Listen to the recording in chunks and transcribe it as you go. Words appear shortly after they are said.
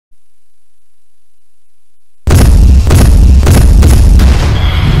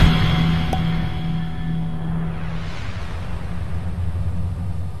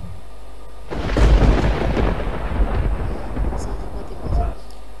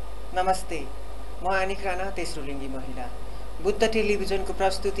नमस्ते, म आनिक राना तेस्रो लिङ्गी महिला। बुद्ध टेलिभिजनको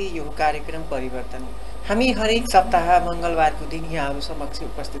प्रस्तुति यो कार्यक्रम परिवर्तन। हामी हरेक सप्ताह मङ्गलबारको दिन यहाँहरू समक्ष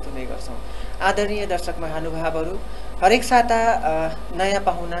उपस्थित हुने गर्छौँ। आदरणीय दर्शक महानुभावहरू, हरेक साता नयाँ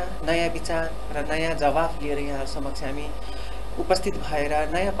पाहुना, नयाँ विचार र नयाँ जवाफ लिएर यहाँहरू समक्ष हामी उपस्थित भएर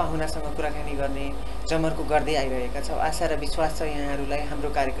नयाँ पाहुनासँग कुराकानी गर्ने जमर्को गर्दै आइरहेका छौँ। आशा र विश्वास छ यहाँहरूलाई हाम्रो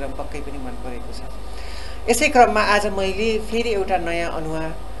कार्यक्रम पक्कै पनि मन परेको छ। यसै क्रममा आज मैले फेरि एउटा नयाँ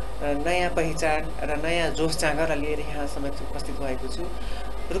अनुहार, नयाँ पहिचान र नयाँ जोस जाँगर लिएर यहाँ समक्ष उपस्थित भएको छु।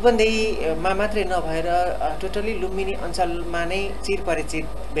 रूपन्देहीमा मात्रै नभएर टोटली लुम्बिनी अञ्चलमा नै चिरपरिचित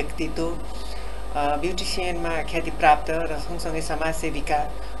व्यक्तित्व, ब्युटिसियनमा ख्याति प्राप्त र सँगसँगै समाजसेविका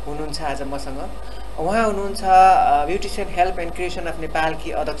हुनुहुन्छ आज मसँग। उहाँ हुनुहुन्छ beautician help and creation of नेपालकी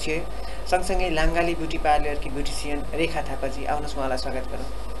अध्यक्ष, सँगसँगै लाङ्गाली ब्युटी पार्लरकी ब्युटिसियन रेखा थापाजी। आउनुहोस्, उहाँलाई स्वागत गरौँ।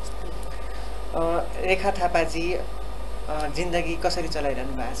 रेखा थापाजी, जिन्दगी कसरी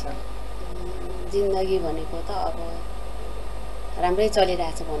चलाइरहनु भएको छ? जिन्दगी भनेको त अब राम्रै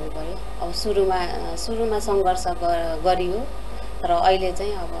चलिरहेछ भन्नु पर्यो। अब सुरुमा सङ्घर्ष गरियो, तर अहिले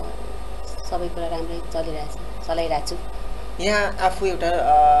चाहिँ अब सबै कुरा राम्रै चलाइरहेको छु। यहाँ आफू एउटा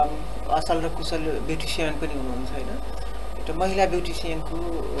असल र कुशल ब्युटिसियन पनि हुनुहुन्छ होइन? एउटा महिला ब्युटिसियनको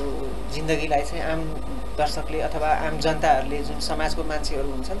जिन्दगीलाई चाहिँ आम दर्शकले अथवा आम जनताहरूले, जुन समाजको मान्छेहरू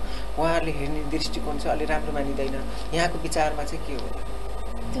हुन्छन्, उहाँहरूले हेर्ने दृष्टिकोण चाहिँ अलि राम्रो मानिँदैन। यहाँको विचारमा चाहिँ के हो?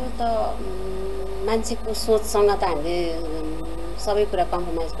 त्यो त मान्छेको सोचसँग त हामीले सबै कुरा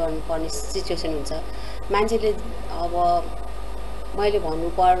कम्प्रोमाइज गर्नुपर्ने सिचुएसन हुन्छ। मान्छेले अब मैले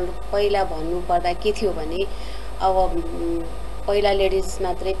पहिला भन्नुपर्दा के थियो भने, अब पहिला लेडिज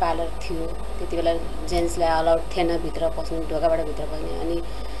मात्रै पार्लर थियो, त्यति बेला जेन्ट्सलाई अलाउड थिएन भित्र पस्नु, ढोकाबाट भित्र पस्ने। अनि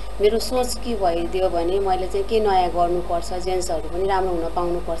मेरो सोच के भइदियो भने मैले चाहिँ के नयाँ गर्नुपर्छ, जेन्ट्सहरू पनि राम्रो हुन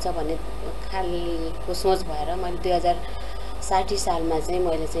पाउनुपर्छ भन्ने खालको सोच भएर मैले 2060 सालमा चाहिँ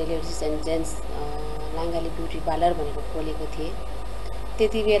मैले चाहिँ ladies and gents लाङ्गाली beauty parlour भनेर खोलेको थिएँ।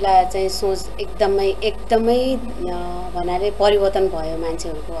 त्यति बेला चाहिँ सोच एकदमै भन्नाले परिवर्तन भयो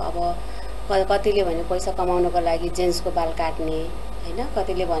मान्छेहरूको। अब कतिले भने पैसा कमाउनको लागि जेन्ट्सको बाल काट्ने होइन,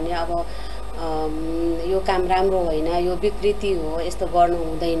 कतिले भने अब यो काम राम्रो होइन, यो विकृति हो, यस्तो गर्नु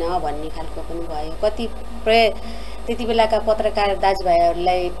हुँदैन भन्ने खालको पनि भयो। कतिपय त्यति बेलाका पत्रकार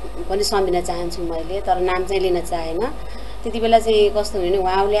दाजुभाइहरूलाई पनि सम्झिन चाहन्छु मैले, तर नाम चाहिँ लिन चाहेन। त्यति बेला चाहिँ कस्तो हुने,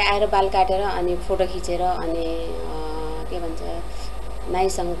 उहाँहरूले आएर बाल काटेर अनि फोटो खिचेर अनि के भन्छ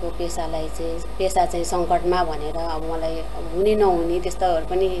नाइसँगको पेसा चाहिँ सङ्कटमा भनेर अब मलाई हुने नहुने त्यस्तोहरू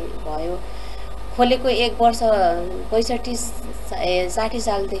पनि भयो। खोलेको 1 वर्ष 60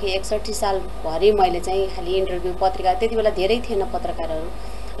 सालदेखि 61 सालभरि मैले चाहिँ खालि इन्टरभ्यू पत्रिका, त्यति बेला धेरै थिएन पत्रकारहरू,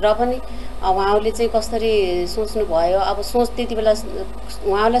 र पनि उहाँहरूले चाहिँ कसरी सोच्नु भयो। अब सोच त्यति बेला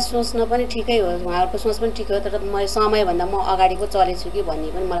उहाँहरूलाई सोच्न पनि ठिकै हो, उहाँहरूको सोच पनि ठिकै हो, तर म समयभन्दा म अगाडिको चलेछु कि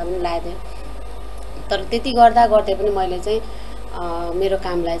भन्ने पनि मलाई पनि लाग्यो। तर त्यति गर्दा गर्दै पनि मैले चाहिँ मेरो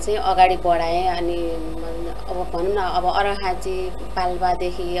कामलाई चाहिँ अगाडि बढाएँ। अनि अब भनौँ न, अब अरखाँची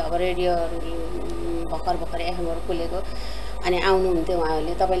पाल्पादेखि अब रेडियोहरू भर्खर एफएमहरू खुलेको, अनि आउनुहुन्थ्यो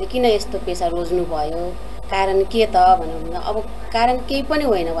उहाँहरूले, तपाईँले किन यस्तो पेसा रोज्नु भयो, कारण के त भन्नु। अब कारण केही पनि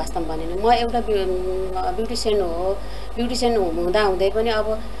होइन वास्तवमा भने, म एउटा ब्युटिसियन हुँदै पनि अब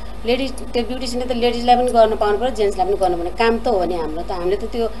त्यो ब्युटिसियनले त लेडिजलाई पनि गर्न पाउनु पर्यो, जेन्ट्सलाई पनि गर्नु पर्ने काम त हो नि हाम्रो त। हामीले त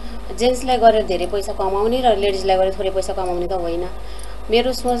त्यो जेन्ट्सलाई गरेर धेरै पैसा कमाउने र लेडिजलाई गरेर थोरै पैसा कमाउने त होइन।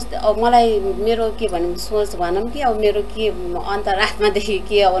 मेरो सोच अब मेरो के भनौँ सोच भनौँ कि अब मेरो के अन्तरात्मादेखि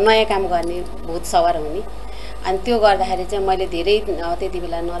के अब नयाँ काम गर्ने भूत सवार हुने। अनि त्यो गर्दाखेरि चाहिँ मैले धेरै त्यति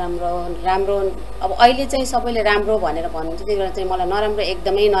बेला राम्रो अब अहिले चाहिँ सबैले राम्रो भनेर भन्नुहुन्छ, त्यति बेला चाहिँ मलाई नराम्रो,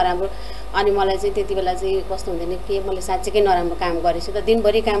 एकदमै नराम्रो। अनि मलाई चाहिँ त्यति बेला चाहिँ कस्तो हुँदैन कि मैले साँच्चीकै नराम्रो काम गरेछु त,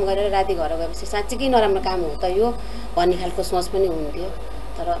 दिनभरि काम गरेर राति घर गएपछि साँच्चीकै नराम्रो काम हो त यो भन्ने खालको सोच पनि हुन्थ्यो।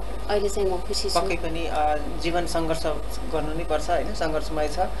 तर अहिले चाहिँ म खुसी छु। पक्कै पनि जीवन सङ्घर्ष गर्नु नै पर्छ होइन, सङ्घर्षमय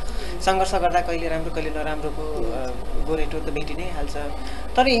छ। सङ्घर्ष गर्दा कहिले राम्रो कहिले नराम्रोको गोरेटो त भेटि नै हाल्छ।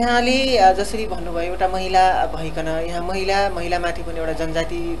 तर यहाँले जसरी भन्नुभयो, एउटा महिला भइकन यहाँ महिलामाथि पनि एउटा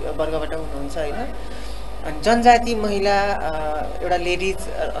जनजाति वर्गबाट हुनुहुन्छ होइन, अनि जनजाति महिला एउटा लेडिज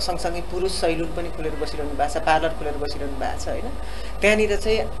सँगसँगै पुरुष सैलुन पनि खोलेर बसिरहनु भएको छ, पार्लर खोलेर बसिरहनु भएको छ होइन। त्यहाँनिर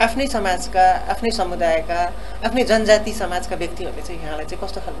चाहिँ आफ्नै समाजका, आफ्नै समुदायका, आफ्नै जनजाति समाजका व्यक्तिहरूले चाहिँ यहाँलाई चाहिँ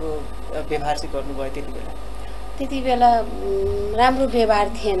कस्तो खालको व्यवहार चाहिँ गर्नुभयो त्यति बेला? त्यति बेला राम्रो व्यवहार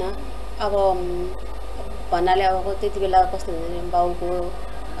थिएन। अब भन्नाले अब त्यति बेला कस्तो हुँदैन, बाउको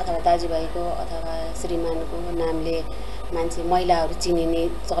अथवा दाजुभाइको अथवा श्रीमानको नामले मान्छे महिलाहरू चिनिने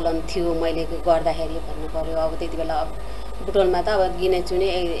चलन थियो मैले गर्दाखेरि भन्नु पर्यो। अब त्यति बेला अब बुटवलमा त अब गिने चुने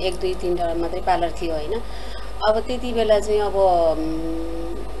 1 2 3 मात्रै पार्लर थियो होइन। अब त्यति बेला चाहिँ अब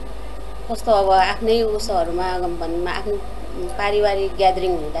कस्तो अब आफ्नै उसहरूमा भनौँ आफ्नो पारिवारिक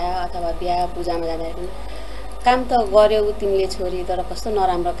ग्यादरिङ हुँदा अथवा बिहा पूजामा जाँदाखेरि पनि काम त गर्यौ तिमीले छोरी तर कस्तो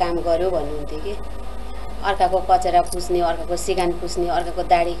नराम्रो काम गर्यौ भन्नुहुन्थ्यो कि अर्काको कचेरा पुस्ने अर्काको सिगान पुस्ने अर्काको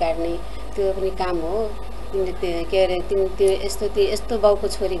दाढी काट्ने त्यो पनि काम हो तिमीले के अरे त्यो यस्तो बाउको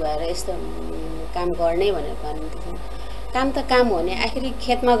छोरी भएर यस्तो काम गर्ने भनेर भन्नुहुन्थ्यो काम त काम हो नि आखिर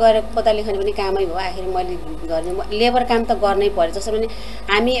खेतमा गएर कोदाली खन्ने पनि कामै हो आखिर मैले गर्ने लेबर काम त गर्नै पर्यो जसरी पनि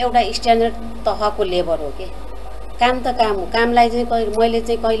हामी एउटा स्ट्यान्डर्ड तहको लेबर हो के काम त काम हो कामलाई चाहिँ मैले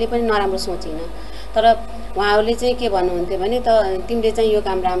चाहिँ कहिले पनि नराम्रो सोचिनँ तर उहाँहरूले चाहिँ के भन्नुहुन्थ्यो भने त तिमीले चाहिँ यो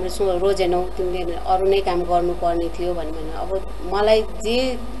काम राम्रो रोजेनौ तिमीले अरू नै काम गर्नुपर्ने थियो भने अब मलाई जे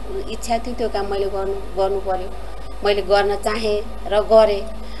इच्छा थियो त्यो काम मैले गर्नु पर्यो मैले गर्न चाहेँ र गरेँ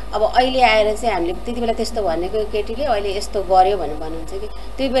अब अहिले आएर चाहिँ हामीले त्यति बेला त्यस्तो भनेको केटीले अहिले यस्तो गर्यो भनेर भन्नुहुन्छ कि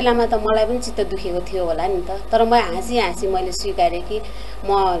त्यो बेलामा त मलाई पनि चित्त दुखेको थियो होला नि त तर म हाँसी मैले स्वीकारेँ कि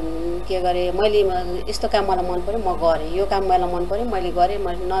म के गरेँ मैले यस्तो काम मलाई मन पर्यो म गरेँ यो काम मलाई मन पर्यो मैले गरेँ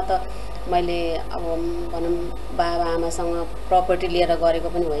न त मैले अब भनौँ बाबा आमासँग प्रपर्टी लिएर गरेको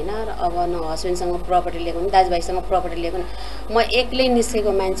पनि होइन र अब न हस्बेन्डसँग प्रपर्टी लिएको पनि दाजुभाइसँग प्रपर्टी लिएको पनि म एक्लै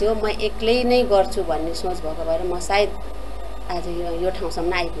निस्केको मान्छे हो म एक्लै नै गर्छु भन्ने सोच भएको भएर म सायद आज यो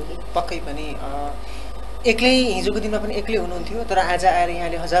ठाउँसम्म आइपुगेँ पक्कै पनि एक्लै हिजोको दिनमा पनि एक्लै हुनुहुन्थ्यो तर आज आएर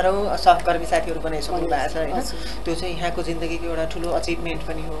यहाँले हजारौँ सहकर्मी साथीहरू बनाइसक्नु भएको छ होइन त्यो चाहिँ यहाँको जिन्दगीको एउटा ठुलो अचिभमेन्ट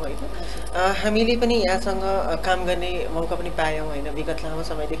पनि हो होइन हामीले पनि यहाँसँग काम गर्ने मौका पनि पायौँ होइन विगत लामो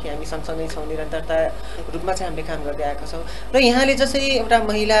समयदेखि हामी सँगसँगै छौँ निरन्तरता रूपमा चाहिँ हामीले काम गर्दै आएका छौँ र यहाँले जसरी एउटा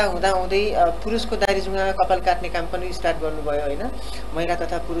महिला हुँदाहुँदै पुरुषको दारीजुङ्गा कपाल काट्ने काम पनि स्टार्ट गर्नुभयो होइन महिला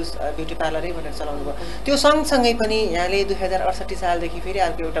तथा पुरुष ब्युटी पार्लरै भनेर चलाउनु भयो त्यो सँगसँगै पनि यहाँले 2068 सालदेखि फेरि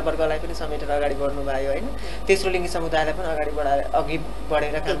अर्को एउटा वर्गलाई पनि समेटेर अगाडि बढ्नुभयो होइन तेस्रो लिङ्गी समुदायलाई पनि अगाडि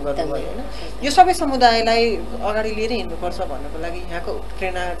बढेर काम गर्नुभयो होइन यो सबै समुदायलाई अगाडि लिएर हिँड्नुपर्छ भन्नको लागि यहाँको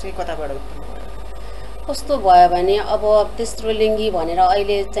प्रेरणा चाहिँ कताबाट उत्पन्न भयो कस्तो भयो भने अब तेस्रो लिङ्गी भनेर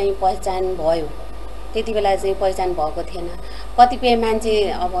अहिले चाहिँ पहिचान भयो त्यति बेला चाहिँ पहिचान भएको थिएन कतिपय मान्छे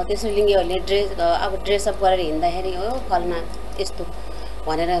अब तेस्रो लिङ्गीहरूले ड्रेसअप गरेर हिँड्दाखेरि हो फलना यस्तो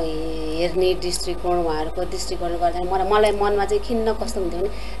भनेर हेर्ने दृष्टिकोण उहाँहरूको दृष्टिकोण गर्दा मलाई मनमा चाहिँ खिन्न कस्तो हुन्थ्यो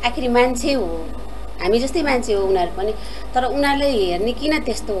भने आखिर मान्छे हो हामी जस्तै मान्छे हो उनीहरू पनि तर उनीहरूले हेर्ने किन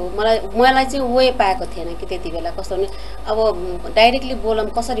त्यस्तो हो मलाई चाहिँ वे पाएको थिएन कि त्यति बेला कस्तो भने अब डाइरेक्टली बोलौँ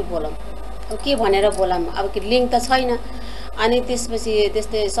कसरी बोलौँ अब के भनेर बोलौँ अब के लिङ्क त छैन अनि त्यसपछि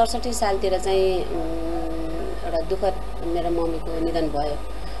त्यस्तै 67 सालतिर चाहिँ एउटा दुःखद मेरो मम्मीको निधन भयो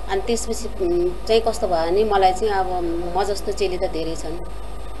अनि त्यसपछि चाहिँ कस्तो भयो भने मलाई चाहिँ अब म जस्तो चेली त धेरै छन्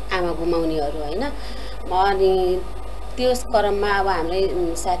आमा गुमाउनेहरू होइन अनि त्यो क्रममा अब हाम्रै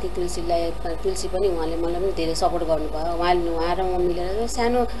साथी तुलसी पनि उहाँले मलाई पनि धेरै सपोर्ट गर्नुभयो उहाँ र म मिलेर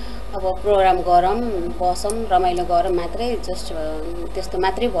सानो अब प्रोग्राम गरौँ बसौँ रमाइलो गरौँ मात्रै जस्ट त्यस्तो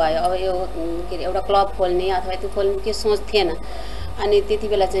मात्रै भयो अब यो के अरे एउटा क्लब खोल्ने अथवा त्यो खोल्ने के सोच थिएन अनि त्यति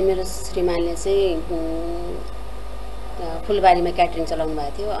बेला चाहिँ मेरो श्रीमानले चाहिँ फुलबारीमा क्याटरिङ चलाउनु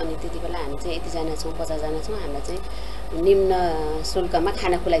भएको थियो अनि त्यति बेला हामी चाहिँ यतिजना छौँ 50 जना छौँ हामीलाई चाहिँ निम्न शुल्कमा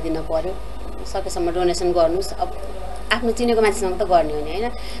खाना खुलाइदिन पर्यो सकेसम्म डोनेसन गर्नुहोस् अब आफ्नो चिनेको मान्छेसँग त गर्ने हो नि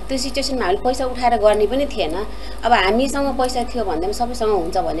होइन त्यो सिचुएसनमा हामीले पैसा उठाएर गर्ने पनि थिएन अब हामीसँग पैसा थियो भन्दा पनि सबैसँग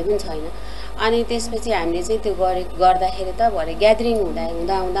हुन्छ भन्ने पनि छैन अनि त्यसपछि हामीले चाहिँ त्यो गर्दाखेरि त भरे ग्यादरिङ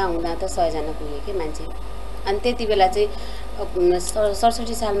हुँदा त 100 जना पुग्यो कि मान्छे अनि त्यति बेला चाहिँ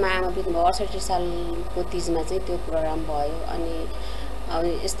 67 सालमा आमा बित्नु भयो 68 सालको तिजमा चाहिँ त्यो प्रोग्राम भयो अनि अब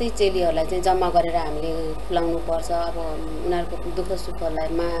यस्तै चेलीहरूलाई चाहिँ जम्मा गरेर हामीले खुलाउनु पर्छ अब उनीहरूको दुःख सुखलाई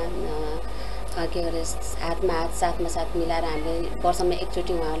के अरे हातमा हात साथमा साथ मिलाएर हामीले वर्षमा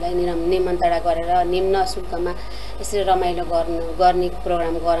एकचोटि उहाँहरूलाई निमन्त्रणा गरेर निम्न शुल्कमा यसरी रमाइलो गर्ने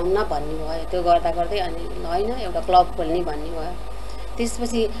प्रोग्राम गरौँ न भन्ने भयो त्यो गर्दै अनि होइन एउटा क्लब खोल्ने भन्ने भयो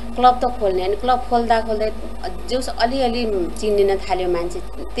त्यसपछि क्लब त खोल्ने अनि क्लब खोल्दा जोस अलिअलि चिनिन थाल्यो मान्छे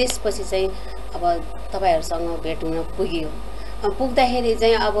त्यसपछि चाहिँ अब तपाईँहरूसँग भेट हुन पुग्यो पुग्दाखेरि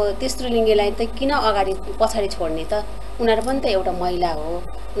चाहिँ अब तेस्रो लिङ्गीलाई त किन अगाडि पछाडि छोड्ने त उनीहरू पनि त एउटा महिला हो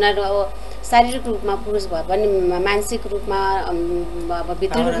उनीहरू अब शारीरिक रूपमा पुरुष भए पनि मानसिक रूपमा अब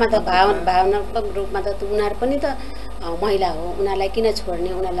भित्री रूपमा त भावनात्मक रूपमा त उनीहरू पनि त महिला हो उनीहरूलाई किन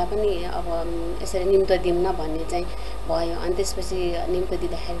छोड्ने उनीहरूलाई पनि अब यसरी निम्तो दिउँ न भन्ने चाहिँ भयो अनि त्यसपछि निम्तो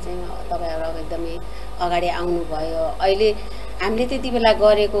दिँदाखेरि चाहिँ तपाईँहरू अब एकदमै अगाडि आउनुभयो अहिले हामीले त्यति बेला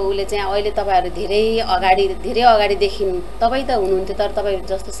गरेको उसले चाहिँ अहिले तपाईँहरू धेरै अगाडिदेखि तपाईँ त हुनुहुन्थ्यो तर तपाईँ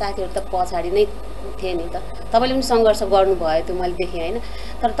जस्तो साथीहरू त पछाडि नै थिए नि त तपाईँले पनि सङ्घर्ष गर्नुभयो त्यो मैले देखेँ होइन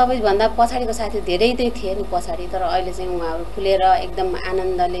तर तपाईँभन्दा पछाडिको साथी धेरै थिए नि पछाडि तर अहिले चाहिँ उहाँहरू खुलेर एकदम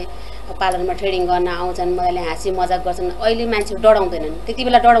आनन्दले पार्लरमा ट्रेनिङ गर्न आउँछन् मजाले हाँसी मजाक गर्छन् अहिले मान्छे डराउँदैनन् त्यति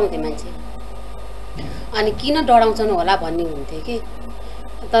बेला डराउँथे मान्छे अनि किन डराउँछन् होला भन्ने हुन्थ्यो कि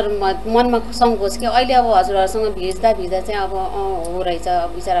तर मनमा सङ्कोच कि अहिले अब हजुरहरूसँग भिज्दा चाहिँ अब हो रहेछ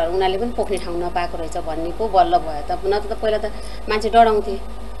बिचराहरू उनीहरूले पनि पोख्ने ठाउँ नपाएको रहेछ भन्ने पो बल्ल भयो त न त पहिला त मान्छे डराउँथे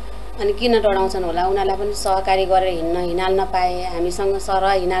अनि किन डराउँछन् होला उनीहरूलाई पनि सहकारी गरेर हिँडाल्न पाए हामीसँग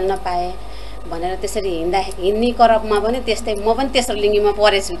सरह हिँडाल्न पाए भनेर त्यसरी हिँड्ने करपमा पनि त्यस्तै म पनि तेस्रो लिङ्गीमा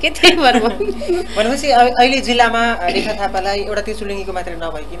परेछु के त्यही भएर भनेपछि अहिले जिल्लामा रेखा थापालाई एउटा तेस्रो लिङ्गीको मात्रै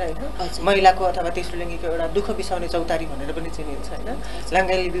नभइकन होइन महिलाको अथवा तेस्रो लिङ्गीको एउटा दुःख बिसाउने चौतारी भनेर पनि चिनिन्छ होइन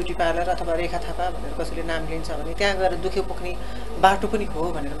लाङ्गाली ब्युटी पार्लर अथवा रेखा थापा भनेर कसैले नाम लिन्छ भने त्यहाँ गएर दुःख पोख्ने बाटो पनि हो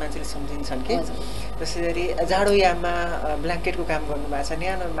भनेर मान्छेले सम्झिन्छन् कि जसरी जाडोयाममा ब्ल्याङ्केटको काम गर्नुभएको छ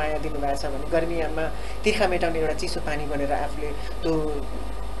न्यानो माया दिनुभएको छ भने गर्मीयाममा तिर्खा मेटाउने एउटा चिसो पानी बनेर आफूले त्यो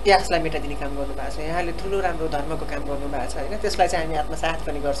प्यासलाई मेटाइदिने काम गर्नुभएको छ यहाँले ठुलो राम्रो धर्मको काम गर्नुभएको छ होइन त्यसलाई चाहिँ हामी आत्मसात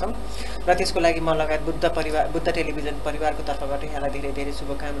पनि गर्छौँ र त्यसको लागि म लगायत बुद्ध टेलिभिजन परिवारको तर्फबाट यहाँलाई धेरै धेरै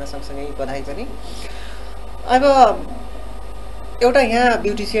शुभकामना सँगसँगै बधाई पनि अब एउटा यहाँ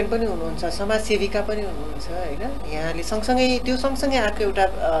ब्युटिसियन पनि हुनुहुन्छ समाजसेविका पनि हुनुहुन्छ होइन यहाँले सँगसँगै त्यो सँगसँगै आएको एउटा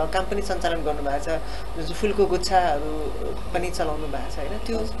काम पनि सञ्चालन गर्नुभएको छ जुन फुलको गुच्छाहरू पनि चलाउनु भएको छ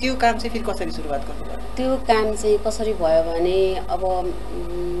होइन त्यो काम चाहिँ फेरि कसरी सुरुवात गर्नुभयो त्यो काम चाहिँ कसरी भयो भने अब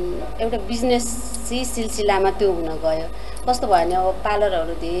एउटा बिजनेसी सिलसिलामा त्यो हुन गयो कस्तो भयो भने अब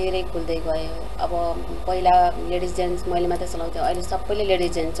पार्लरहरू धेरै खुल्दै गयो अब पहिला लेडिज जेन्ट्स मैले मात्रै चलाउँथेँ अहिले सबैले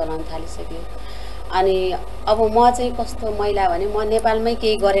लेडिज जेन्ट्स चलाउन थालिसक्यो अनि अब म चाहिँ कस्तो महिला भने म नेपालमै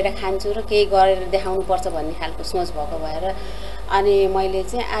केही गरेर खान्छु र केही गरेर देखाउनुपर्छ भन्ने खालको सोच भएको भएर अनि मैले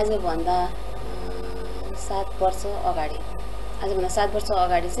चाहिँ आजभन्दा 7 वर्ष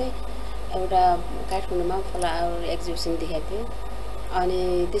अगाडि चाहिँ एउटा काठमाडौँमा फ्लावर एक्जिबिसन देखाएको थिएँ अनि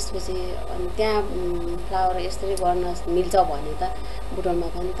त्यसपछि त्यहाँ फ्लावर यसरी गर्न मिल्छ भने त बुटवलमा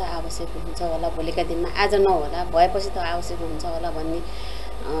पनि त आवश्यक हुन्छ होला भोलिका दिनमा आज नहोला भएपछि त आवश्यक हुन्छ होला भन्ने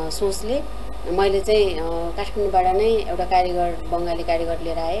सोचले मैले चाहिँ काठमाडौँबाट नै एउटा कारिगर बङ्गाली कारिगर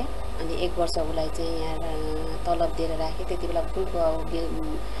लिएर आएँ अनि 1 वर्ष उसलाई चाहिँ यहाँ तलब दिएर राखेँ त्यति बेला फुलको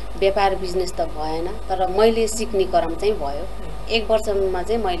व्यापार बिजनेस त भएन तर मैले सिक्ने क्रम चाहिँ भयो 1 वर्षमा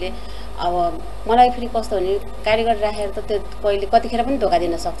चाहिँ मैले अब मलाई फेरि कस्तो भने कारिगर राखेर त त्यो कहिले कतिखेर पनि धोका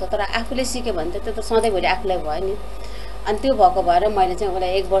दिन सक्छ तर आफूले सिक्यो भने त त्यो त सधैँभरि आफूलाई भयो नि अनि त्यो भएको भएर मैले चाहिँ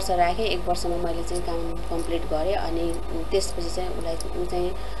उसलाई 1 वर्ष राखेँ 1 वर्षमा मैले चाहिँ काम कम्प्लिट गरेँ अनि त्यसपछि चाहिँ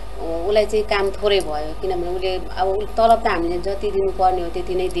उसलाई चाहिँ काम थोरै भयो किनभने उसले अब तलब त हामीले जति दिनुपर्ने हो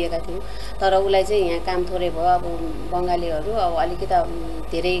त्यति नै दिएका थियौँ तर उसलाई चाहिँ यहाँ काम थोरै भयो अब बङ्गालीहरू अब अलिकति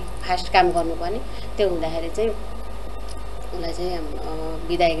धेरै फास्ट काम गर्नुपर्ने त्यो हुँदाखेरि चाहिँ उसलाई चाहिँ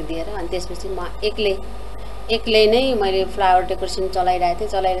बिदाई दिएर अनि त्यसपछि म एक्लै नै मैले फ्लावर डेकोरेसन चलाइरहेको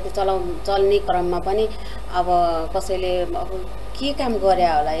थिएँ चल्ने क्रममा पनि अब कसैले अब के काम गरे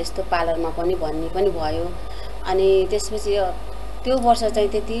होला यस्तो पार्लरमा पनि भन्ने पनि भयो अनि त्यसपछि त्यो वर्ष चाहिँ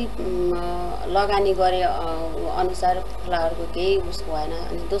त्यति लगानी गरे अनुसार फ्लावरको केही उस भएन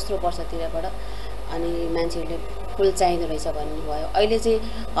अनि दोस्रो वर्षतिरबाट अनि मान्छेहरूले फुल चाहिँदो रहेछ भन्ने भयो अहिले चाहिँ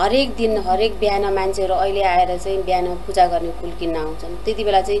हरेक दिन हरेक बिहान मान्छेहरू अहिले आएर चाहिँ बिहान पूजा गर्ने फुल किन्न आउँछन् त्यति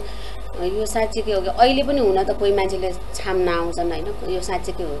बेला चाहिँ यो साँच्चीकै हो कि अहिले पनि हुन त कोही मान्छेले छाम्न आउँछन् होइन यो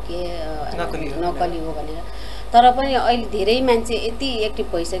साँच्चीकै हो कि नकली हो भनेर तर पनि अहिले धेरै मान्छे यति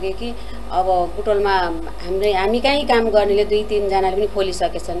एक्टिभ भइसक्यो कि अब बुटवलमा हामी कहीँ काम गर्नेले 2-3 जनाले पनि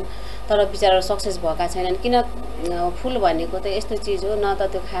खोलिसकेछन् तर बिचराहरू सक्सेस भएका छैनन् किन फुल भनेको त यस्तो चिज हो न त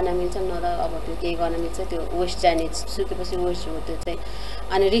त्यो खान मिल्छ न त अब त्यो केही गर्न मिल्छ त्यो वेस्ट जाने सुकेपछि वेस्ट हो त्यो चाहिँ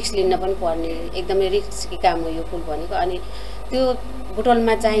अनि रिस्क लिन पनि पर्ने एकदमै रिस्की काम हो यो फुल भनेको अनि त्यो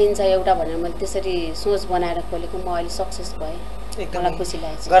बुटवलमा चाहिन्छ एउटा भनेर मैले त्यसरी सोच बनाएर खोलेको म अहिले सक्सेस भएँ एकदमै खुसी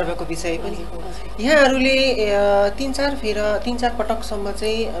लाग्छ गर्वको विषय पनि हो यहाँहरूले 3-4 पटकसम्म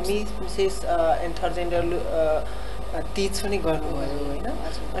चाहिँ Mrs and third gender Teej पनि गर्नुभयो होइन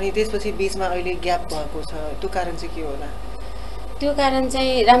अनि त्यसपछि बिचमा अहिले ग्याप भएको छ त्यो कारण चाहिँ के होला त्यो कारण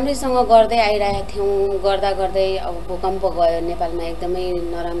चाहिँ राम्रैसँग गर्दै आइरहेका थियौँ गर्दै अब भूकम्प गयो नेपालमा एकदमै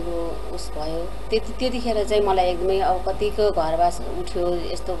नराम्रो उस भयो त्यतिखेर चाहिँ मलाई एकदमै अब कतिको घरवास उठ्यो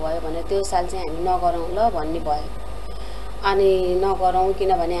यस्तो भयो भने त्यो साल चाहिँ हामी नगरौँ ल भन्ने भयो अनि नगरौँ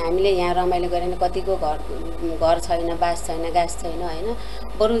किनभने हामीले यहाँ रमाइलो गरेर कतिको घर छैन बास छैन गास छैन होइन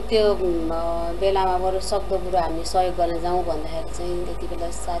बरु त्यो बेलामा बरु सक्दो कुरो हामी सहयोग गर्न जाउँ भन्दाखेरि चाहिँ त्यति बेला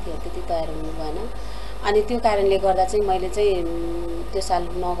साथीहरू त्यति तयार हुनु भएन अनि त्यो कारणले गर्दा चाहिँ मैले चाहिँ त्यो साल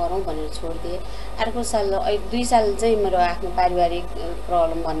नगरौँ भनेर छोडिदिएँ अर्को साल 2 साल चाहिँ मेरो आफ्नो पारिवारिक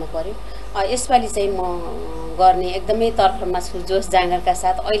प्रब्लम भन्नु पर्यो यसपालि चाहिँ म गर्ने एकदमै तर्फमा छु जोस जाँगरका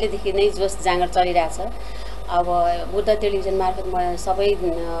साथ अहिलेदेखि नै जोस जाँगर चलिरहेछ अब बुद्ध टेलिभिजन मार्फत म सबै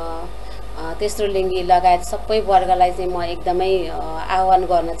तेस्रो लिङ्गी लगायत सबै वर्गलाई चाहिँ म एकदमै आह्वान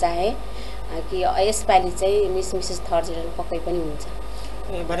गर्न चाहे कि यसपालि चाहिँ मिसेस थर्ड जेन्डर पक्कै पनि हुन्छ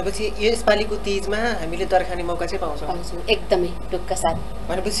भनेपछि यसपालिको तीजमा हामीले दर खाने मौका चाहिँ पाउँछौँ एकदमै ढुक्क साथ।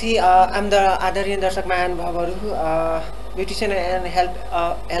 भनेपछि आदरणीय दर्शक महानुभावहरू, beautician and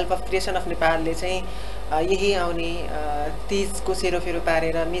help of creation of नेपालले चाहिँ यही आउने तीजको सेरोफेरो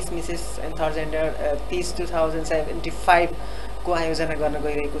पारेर Mrs and third gender Teej 2075 को आयोजना गर्न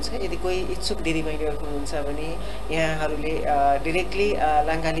गइरहेको छ। यदि कोही इच्छुक दिदीबहिनीहरू हुनुहुन्छ भने यहाँहरूले डिरेक्टली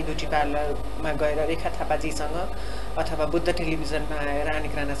लाङ्गाली ब्युटी पार्लरमा गएर रेखा थापाजीसँग अथवा बुद्ध टेलिभिजनमा आएर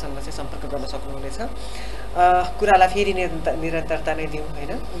आनिक राणासँग चाहिँ सम्पर्क गर्न सक्नुहुनेछ। कुरालाई फेरि निरन्तरता नै दिउँ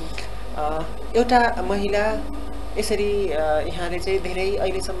होइन। एउटा महिला यसरी यहाँले चाहिँ धेरै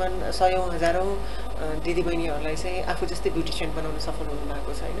अहिलेसम्म सयौँ हजारौँ दिदीबहिनीहरूलाई चाहिँ आफू जस्तै ब्युटिसियन बनाउन सफल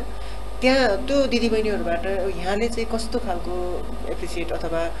हुनुभएको छ होइन। त्यहाँ त्यो दिदीबहिनीहरूबाट यहाँले चाहिँ कस्तो खालको एप्रिसिएट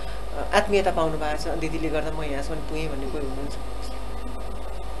अथवा आत्मीयता पाउनु भएको छ, दिदीले गर्दा म यहाँसम्म पुगेँ भन्ने कोही हुनुहुन्छ?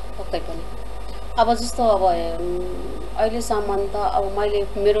 पक्कै पनि। अब जस्तो अब अहिलेसम्म त अब मैले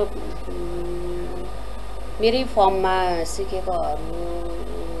मेरै फर्ममा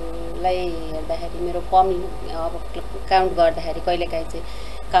सिकेकोहरूलाई हेर्दाखेरि मेरो फर्म अब काउन्ट गर्दाखेरि कहिलेकाहीँ चाहिँ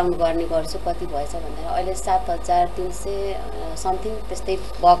काउन्ट गर्ने गर्छु कति भएछ भन्दाखेरि अहिले 7300 समथिङ त्यस्तै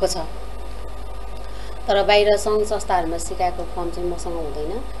भएको छ। तर बाहिर सङ्घ संस्थाहरूमा सिकाएको फर्म चाहिँ मसँग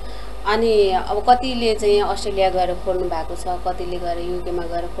हुँदैन। अनि अब कतिले चाहिँ अस्ट्रेलिया गएर खोल्नु भएको छ, कतिले गएर युकेमा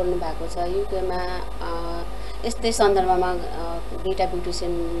गएर खोल्नु भएको छ। युकेमा यस्तै सन्दर्भमा दुईवटा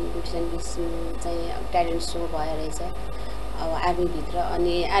ब्युटिसियन बिच चाहिँ ट्यालेन्ट सो भयो रहेछ अब आर्मीभित्र।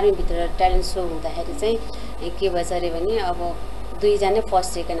 अनि आर्मीभित्र ट्यालेन्ट सो हुँदाखेरि चाहिँ के भएछ अरे भने अब दुईजना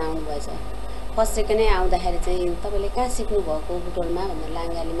फर्स्ट सेकेन्ड आउनुभएछ। फर्स्ट सेकेन्डै आउँदाखेरि चाहिँ तपाईँले कहाँ सिक्नुभएको? बुटवलमा भनेर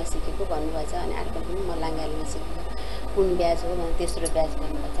लाङ्गालीमा सिकेको भन्नुभएछ। अनि अर्को पनि म लाङ्गालीमा सिकेको। कुन ब्याच हो भने तेस्रो ब्याच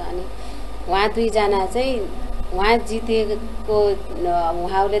भन्नुभएछ। अनि उहाँ दुईजना चाहिँ उहाँ जितेको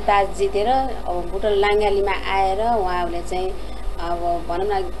उहाँले ताज जितेर अब बुटवल लाङ्गालीमा आएर उहाँले चाहिँ अब भनौँ न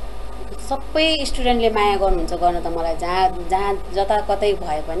सबै स्टुडेन्टले माया गर्नुहुन्छ गर्न त मलाई जहाँ जता कतै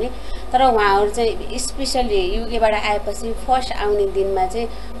भए पनि। तर उहाँहरू चाहिँ स्पेसली युकेबाट आएपछि फर्स्ट आउने दिनमा चाहिँ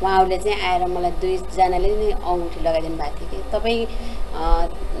उहाँहरूले चाहिँ आएर मलाई दुईजनाले नै औँठी लगाइदिनु भएको थियो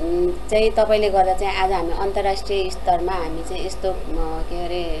कि तपाईँले गर्दा चाहिँ आज हामी अन्तर्राष्ट्रिय स्तरमा हामी चाहिँ यस्तो के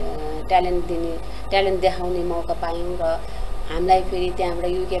अरे ट्यालेन्ट देखाउने मौका पायौँ। र हामीलाई फेरि त्यहाँबाट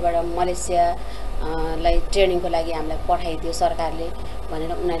युकेबाट मलेसिया लाई ट्रेनिङको लागि हामीलाई पठाइदियो सरकारले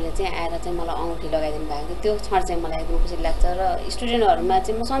भनेर उनीहरूले चाहिँ आएर चाहिँ मलाई औँठी लगाइदिनु भएको थियो। त्यो क्षण चाहिँ मलाई एकदम खुसी लाग्छ। र स्टुडेन्टहरूमा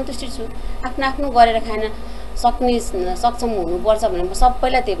चाहिँ म सन्तुष्टि छु। आफ्नो गरेर खान सक्षम हुनुपर्छ भने म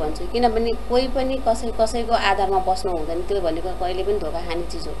सबैलाई त्यही भन्छु। किनभने कोही पनि कसैको आधारमा बस्नु हुँदैन। त्यो भनेको कहिले पनि धोका खाने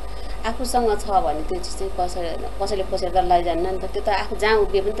चिज हो। आफूसँग छ भने त्यो चिज चाहिँ कसैले खोसेर त लैजान्न नि त। त्यो त आफू जहाँ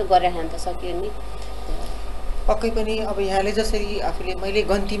उभिए पनि त गरेर खान त सकियो नि। पक्कै पनि अब यहाँले जसरी आफूले मैले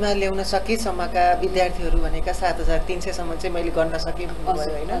गन्तीमा ल्याउन सकेसम्मका विद्यार्थीहरू भनेका 7300सम्म चाहिँ मैले गर्न सकेँ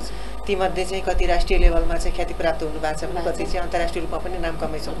भन्नुभयो होइन। तीमध्ये चाहिँ कति राष्ट्रिय लेभलमा चाहिँ ख्याति प्राप्त हुनुभएको छ भने कति चाहिँ अन्तर्राष्ट्रिय रूपमा पनि नाम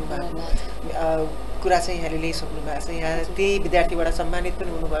कमाइसक्नु भएको कुरा चाहिँ यहाँले ल्याइसक्नु भएको छ। यहाँ त्यही विद्यार्थीबाट सम्मानित पनि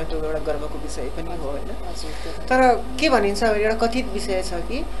हुनुभयो। त्यो एउटा गर्वको विषय पनि हो होइन। तर के भनिन्छ एउटा कथित विषय छ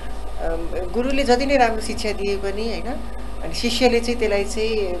कि गुरुले जति नै राम्रो शिक्षा दिए पनि होइन अनि शिष्यले चाहिँ त्यसलाई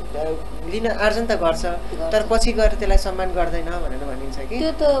चाहिँ लिन आर्जन त गर्छ तर पछि गएर त्यसलाई सम्मान गर्दैन भनेर भनिन्छ कि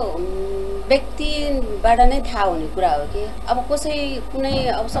त्यो त व्यक्तिबाट नै थाहा हुने कुरा हो कि अब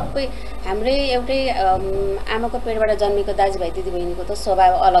कुनै अब सबै हाम्रै एउटै आमाको पेटबाट जन्मेको दाजुभाइ दिदीबहिनीको त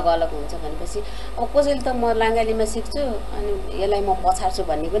स्वभाव अलग अलग हुन्छ भनेपछि अब कसैले त म लाङ्गालीमा सिक्छु अनि यसलाई म पछाड्छु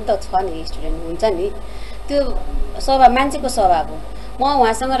भन्ने पनि त छ नि स्टुडेन्ट हुन्छ नि। त्यो स्वभाव मान्छेको स्वभाव हो। म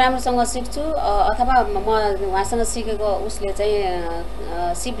उहाँसँग राम्रोसँग सिक्छु अथवा म उहाँसँग सिकेको उसले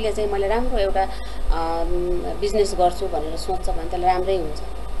चाहिँ सिपले चाहिँ मैले राम्रो एउटा बिजनेस गर्छु भनेर सोच्छ भने त्यसले राम्रै हुन्छ।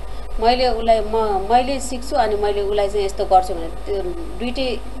 मैले सिक्छु अनि मैले उसलाई चाहिँ यस्तो गर्छु भने त्यो दुइटै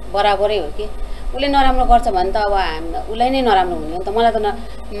बराबरै हो कि। उसले नराम्रो गर्छ भने त अब उसलाई नै नराम्रो हुने हो नि त। मलाई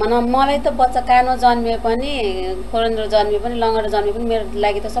त बच्चा कानो जन्मिए पनि खोरेन्द्र जन्मिए पनि लङ्गडा जन्मिए पनि मेरो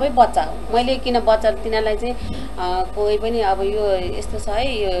लागि त सबै बच्चा हो। मैले किन बच्चा तिनीहरूलाई चाहिँ कोही पनि अब यो यस्तो छ है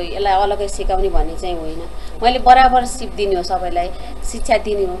यसलाई अलग्गै सिकाउने भन्ने चाहिँ होइन। मैले बराबर सिप दिने हो, सबैलाई शिक्षा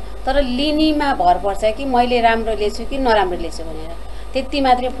दिने हो। तर लिनेमा भर पर्छ कि मैले राम्रो लिएछु कि नराम्रो लिएछु भनेर त्यति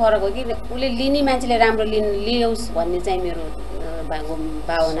मात्रै फरक हो कि उसले लिने मान्छेले राम्रो लियोस् भन्ने चाहिँ मेरो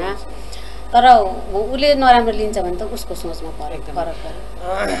भावना। तर उसले नराम्रो लिन्छ भने त उसको सोचमा फरक पर्यो।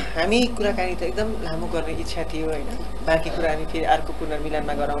 हामी कुराकानी त एकदम लामो गर्ने इच्छा थियो होइन। बाँकी कुरा हामी फेरि अर्को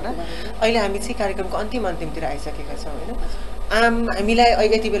पुनर्मिलनमा गरौँला। अहिले हामी चाहिँ कार्यक्रमको अन्तिमतिर आइसकेका छौँ होइन। हामीलाई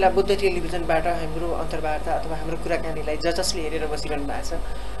यति बेला बुद्ध टेलिभिजनबाट हाम्रो अन्तर्वार्ता अथवा हाम्रो कुराकानीलाई जसले हेरेर बसिरहनु भएको छ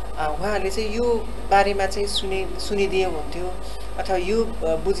उहाँहरूले चाहिँ यो बारेमा चाहिँ सुनिदिए हुन्थ्यो अथवा यो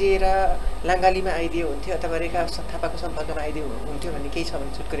बुझेर लाङ्गालीमा आइदियो हुन्थ्यो अथवा रेखा थापाको सम्पर्कमा आइदियो हुन्थ्यो भन्ने केही छ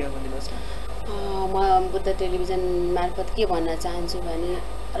भने छुटकरी भनिदिनुहोस् न। म बुद्ध टेलिभिजन मार्फत के भन्न चाहन्छु भने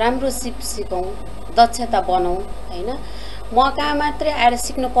राम्रो सिकौँ, दक्षता बनाऊँ होइन। म कहाँ मात्रै आएर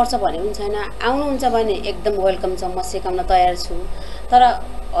सिक्नुपर्छ भन्ने पनि छैन, आउनुहुन्छ भने एकदम वेलकम छ, म सिकाउन तयार छु। तर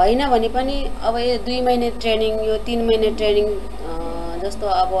होइन भने पनि अब यो 2 महिने ट्रेनिङ, यो 3 महिने ट्रेनिङ जस्तो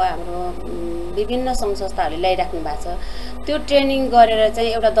अब हाम्रो विभिन्न सङ्घ संस्थाहरूले ल्याइराख्नु भएको छ, त्यो ट्रेनिङ गरेर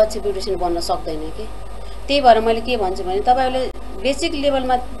चाहिँ एउटा दक्ष ब्युटिसियन बन्न सक्दैन कि। त्यही भएर मैले के भन्छु भने तपाईँहरूले बेसिक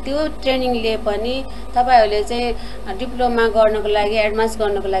लेभलमा त्यो ट्रेनिङ लिए पनि तपाईँहरूले चाहिँ डिप्लोमा गर्नको लागि, एडभान्स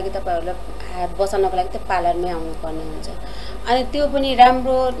गर्नको लागि तपाईँहरूलाई हात बचाउनको लागि त्यो पार्लरमै आउनुपर्ने हुन्छ। अनि त्यो पनि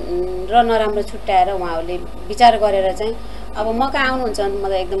राम्रो र नराम्रो छुट्याएर उहाँहरूले विचार गरेर चाहिँ अब म कहाँ आउनुहुन्छ भने म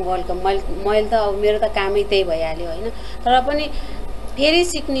त एकदम वेलकम। मैले त अब मेरो त कामै त्यही भइहाल्यो होइन। तर पनि फेरि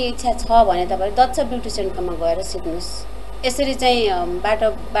सिक्ने इच्छा छ भने तपाईँले दक्ष ब्युटिसियनकोमा गएर सिक्नुहोस्। यसरी चाहिँ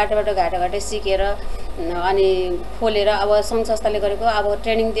बाटोबाट घाटो सिकेर अनि खोलेर अब सङ्घ संस्थाले गरेको अब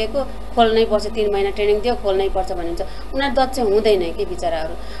ट्रेनिङ दिएको खोल्नै पर्छ, 3 महिना ट्रेनिङ दियो खोल्नै पर्छ भन्नुहुन्छ, उनीहरू दक्ष हुँदैन कि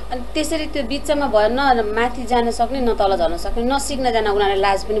बिचराहरू। अनि त्यसरी त्यो बिचमा भयो, न माथि जान सक्ने न तल झर्न सक्ने, नसिक्न जान उनीहरूलाई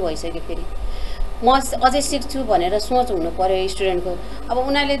लाज पनि भइसक्यो। फेरि म अझै सिक्छु भनेर सोच हुनु पर्यो स्टुडेन्टको। अब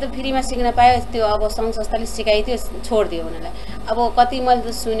उनीहरूले त फ्रीमा सिक्न पायो, त्यो अब सङ्घ संस्थाले सिकाइदियो छोडिदियो उनीहरूलाई। अब कति मैले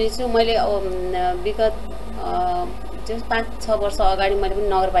त सुनेछु, मैले विगत 5-6 वर्ष अगाडि मैले पनि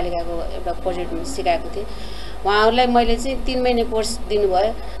नगरपालिकाको एउटा प्रोजेक्टमा सिकाएको थिएँ। उहाँहरूलाई मैले चाहिँ 3 महिने कोर्स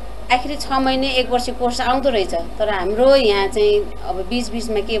दिनुभयो, आखिरी 6 महिने 1 वर्ष कोर्स आउँदो रहेछ। तर हाम्रो यहाँ चाहिँ अब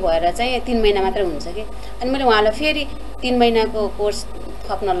बिचमा के भएर चाहिँ 3 महिना मात्रै हुन्छ कि। अनि मैले उहाँलाई फेरि 3 महिनाको कोर्स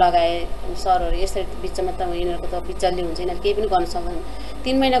थप्न लगाएँ। सरहरू यसरी बिचमा त यिनीहरूको त बिचल्ली हुन्छ, यिनीहरू केही पनि गर्न सक्दैन।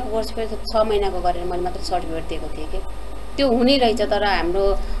 3 महिनाको कोर्स फेरि 6 महिनाको गरेर मैले मात्र सर्टिफिकेट दिएको थिएँ कि। त्यो हुने रहेछ। तर हाम्रो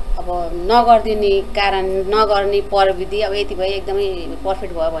अब नगरिदिने कारण, नगर्ने प्रविधि अब यति भयो एकदमै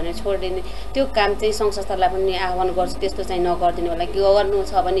पर्फेक्ट भयो भनेर छोडिदिने, त्यो काम चाहिँ सङ्घ संस्थालाई पनि आह्वान गर्छु त्यस्तो चाहिँ नगरिदिनु होला। गर्नु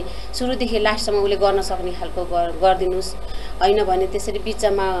छ भने सुरुदेखि लास्टसम्म उसले गर्न सक्ने खालको गरिदिनुहोस्, होइन भने त्यसरी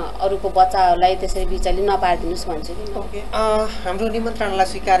बिचमा अरूको बच्चाहरूलाई त्यसरी बिचले नपारिदिनुहोस् भन्छु कि। ओके, हाम्रो निमन्त्रणालाई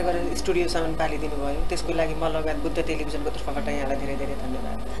स्वीकार गरेर स्टुडियोसम्म पालिदिनु भयो, त्यसको लागि म लगायत बुद्ध टेलिभिजनको तर्फबाट यहाँलाई धेरै धेरै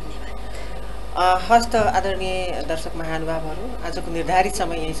धन्यवाद। हस्त आदरणीय दर्शक महानुभावहरू, आजको निर्धारित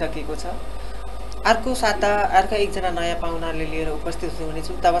समय यही सकिएको छ। अर्को साता अर्का एकजना नयाँ पाहुनाले लिएर उपस्थित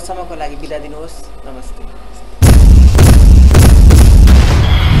हुनेछु। तबसम्मको लागि बिदा दिनुहोस्। नमस्ते।